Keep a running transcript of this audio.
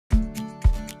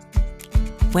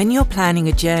When you're planning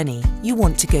a journey, you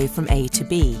want to go from A to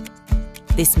B.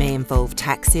 This may involve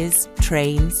taxis,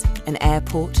 trains, an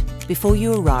airport before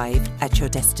you arrive at your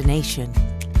destination.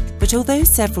 But although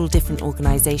several different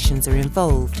organisations are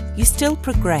involved, you still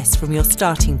progress from your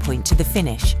starting point to the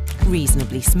finish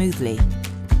reasonably smoothly.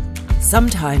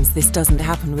 Sometimes this doesn't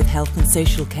happen with health and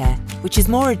social care, which is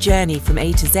more a journey from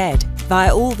A to Z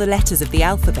via all the letters of the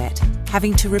alphabet,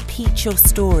 having to repeat your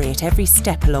story at every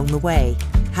step along the way.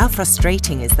 How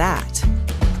frustrating is that?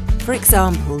 For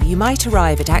example, you might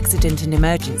arrive at accident and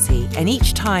emergency, and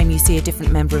each time you see a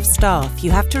different member of staff,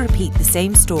 you have to repeat the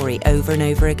same story over and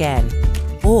over again.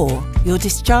 Or you're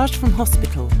discharged from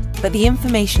hospital, but the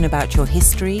information about your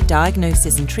history,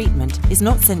 diagnosis and treatment is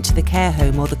not sent to the care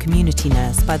home or the community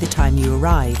nurse by the time you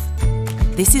arrive.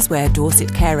 This is where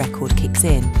Dorset Care Record kicks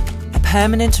in. A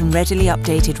permanent and readily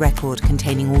updated record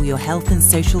containing all your health and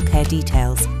social care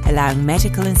details, allowing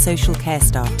medical and social care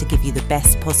staff to give you the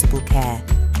best possible care.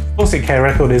 Dorset Care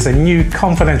Record is a new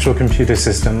confidential computer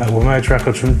system that will merge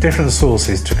records from different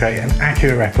sources to create an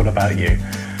accurate record about you.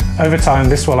 Over time,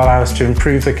 this will allow us to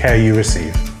improve the care you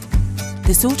receive.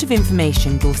 The sort of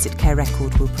information Dorset Care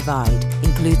Record will provide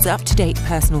includes up-to-date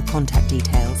personal contact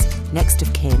details, next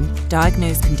of kin,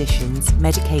 diagnosed conditions,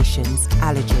 medications,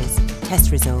 allergies,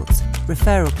 test results,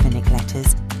 referral clinic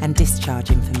letters and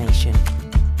discharge information.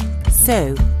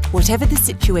 So, whatever the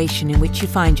situation in which you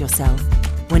find yourself,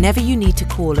 whenever you need to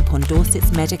call upon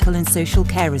Dorset's medical and social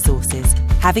care resources,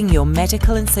 having your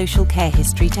medical and social care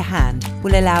history to hand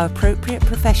will allow appropriate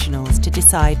professionals to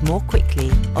decide more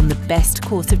quickly on the best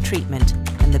course of treatment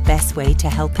and the best way to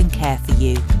help and care for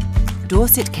you.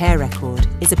 Dorset Care Record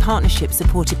is a partnership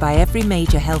supported by every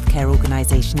major healthcare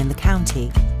organisation in the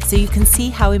county, so you can see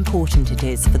how important it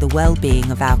is for the well-being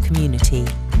of our community.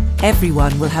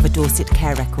 Everyone will have a Dorset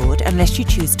Care Record unless you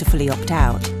choose to fully opt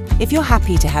out. If you're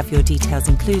happy to have your details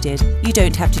included, you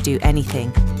don't have to do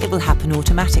anything. It will happen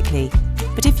automatically.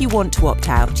 But if you want to opt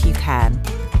out, you can.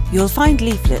 You'll find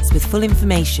leaflets with full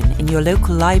information in your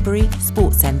local library,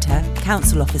 sports centre,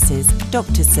 council offices,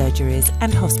 doctors' surgeries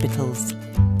and hospitals.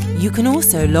 You can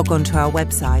also log on to our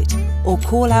website or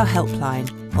call our helpline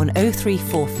on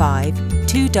 0345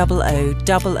 200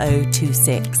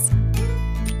 0026.